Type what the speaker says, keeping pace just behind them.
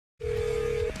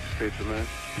pizza, man.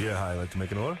 Yeah, hi. I'd like to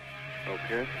make an order.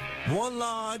 Okay. One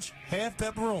large, half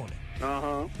pepperoni.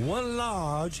 Uh-huh. One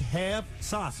large, half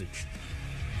sausage.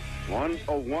 One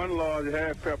large,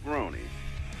 half pepperoni.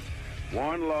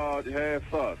 One large, half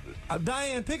sausage.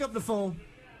 Diane, pick up the phone.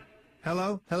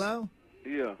 Hello? Hello?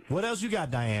 Yeah. What else you got,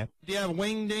 Diane? Do you have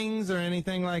wingdings or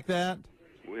anything like that?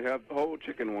 We have the whole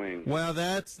chicken wing. Well,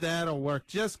 that'll work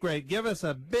just great. Give us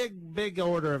a big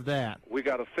order of that. We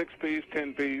got a 6-piece,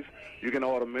 10-piece. You can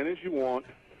order many as you want.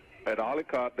 At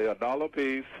Ollicott, they're $1 a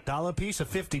piece. $1 piece or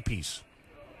 50 piece?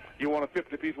 You want a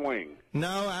 50-piece wing?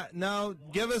 No.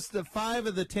 Give us the 5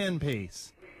 of the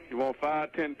 10-piece. You want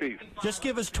 5 10-piece? Just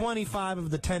give us 25 of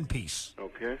the 10 piece.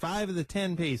 Okay. 5 of the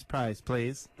 10-piece price,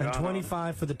 please. And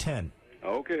 25 for the 10.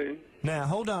 Okay. Now,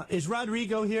 hold on. Is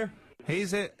Rodrigo here?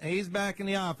 He's back in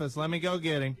the office. Let me go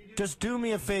get him. Just do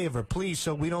me a favor, please,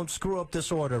 so we don't screw up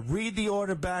this order. Read the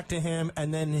order back to him,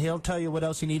 and then he'll tell you what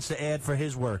else he needs to add for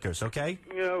his workers, okay?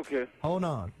 Yeah, okay. Hold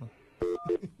on.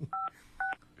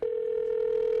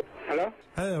 Hello?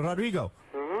 Hey, Rodrigo.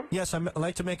 Uh-huh. Yes, I'd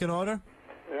like to make an order.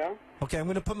 Yeah? Okay, I'm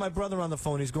going to put my brother on the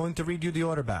phone. He's going to read you the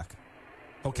order back.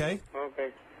 Okay? Okay.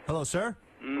 Hello, sir?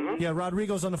 Mm-hmm. Yeah,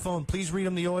 Rodrigo's on the phone. Please read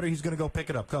him the order. He's going to go pick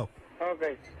it up. Go.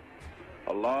 Okay.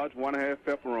 A large 1/2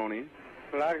 pepperoni.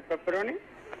 Large pepperoni?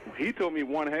 He told me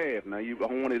 1/2. Now, you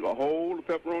want it a whole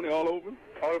pepperoni all over?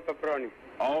 All pepperoni.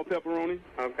 All pepperoni?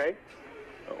 Okay.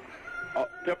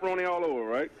 Pepperoni all over,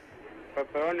 right?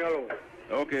 Pepperoni all over.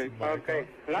 Okay. Okay.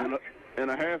 Large? And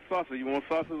a half sausage. You want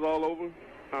sausage all over?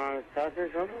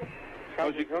 Sausage all over?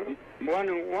 Sausage all over?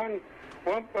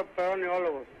 One pepperoni all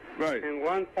over. Right. And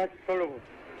one sausage all over.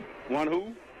 One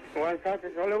who? One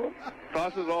sausage all over?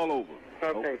 Sausage all over.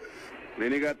 Okay.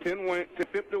 Then he got 50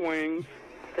 wings.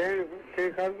 10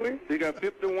 hungry? He got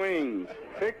 50 wings.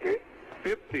 50?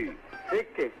 50.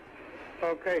 50.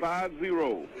 Okay.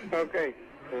 50. Okay.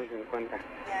 50.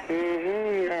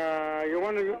 You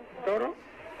want a total?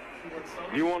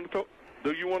 You want to?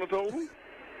 Do you want a total?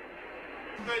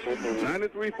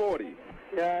 93.40.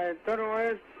 Yeah, total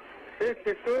is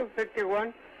 62,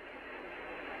 51.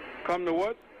 Come to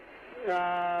what?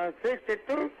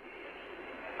 62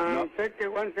 No.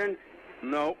 51 cents.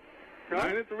 No. No?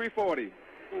 93.40.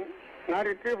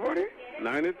 93.40?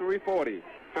 93.40.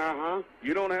 Uh-huh.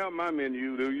 You don't have my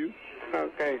menu, do you?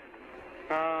 Okay.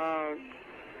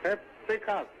 Let's pick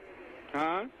up.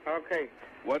 Huh? Okay.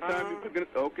 What time you picking it?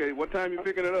 Okay. What time you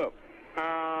picking it up?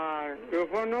 Your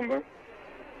phone number?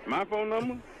 My phone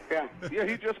number? Yeah. Yeah,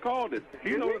 he just called it.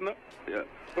 He knows it. Yeah.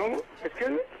 Number?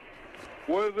 Excuse me?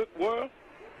 Where is it? Where?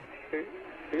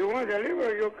 You want to deliver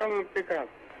or you come and pick up?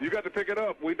 You got to pick it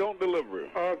up. We don't deliver it.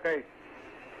 Okay.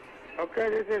 Okay,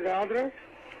 this is the address?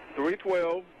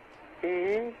 312.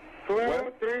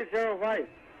 12305.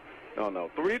 No.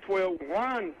 312.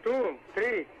 1, 2,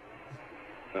 3,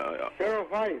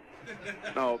 05.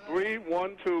 No,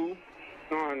 312.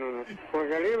 No. For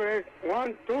delivery is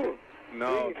 1, 2.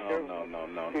 No.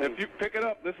 If you pick it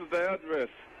up, this is the address.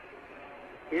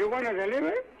 You want to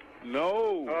deliver?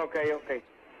 No. Okay.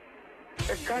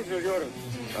 Let's cancel your order.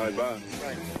 All right, bye.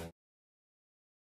 Bye.